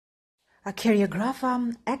A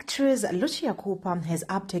choreographer, actress Lorcia Cooper has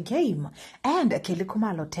upped her game, and Kelly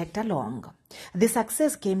Khumalo tagged along. The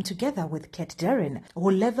success came together with Kurt Darren,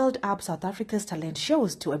 who leveled up South Africa's talent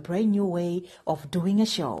shows to a brand new way of doing a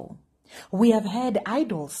show. We have had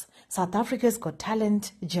idols, South Africa's Got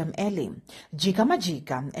Talent, Gem Ellie, Jikka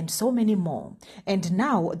Majika, and so many more. And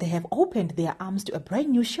now they have opened their arms to a brand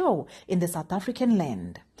new show in the South African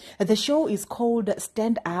land. The show is called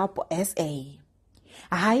Stand Up SA.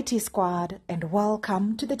 Hi T Squad, and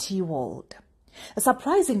welcome to the T World.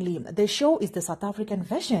 Surprisingly, the show is the South African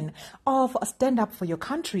version of Stand Up for Your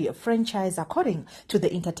Country franchise, according to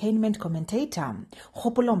the entertainment commentator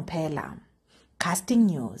Kgopo Mphela. Casting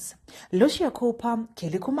news: Lorcia Cooper,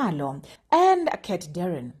 Kelly Khumalo, and Kurt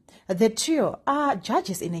Darren. The trio are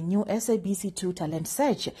judges in a new SABC2 talent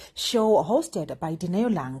search show hosted by Dineo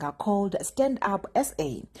Langa called Stand Up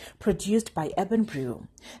SA, produced by Urban Brew.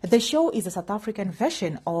 The show is a South African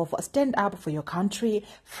version of Stand Up for Your Country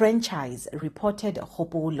franchise, reported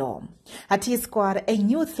Kgopo. T Squad, a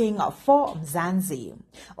new thing for Mzansi.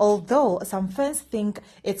 Although some fans think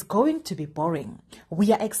it's going to be boring,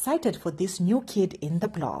 we are excited for this new kid in the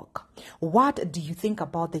block. What do you think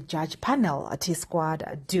about the judge panel, T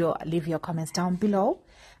Squad? Do leave your comments down below.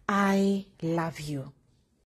 I love you.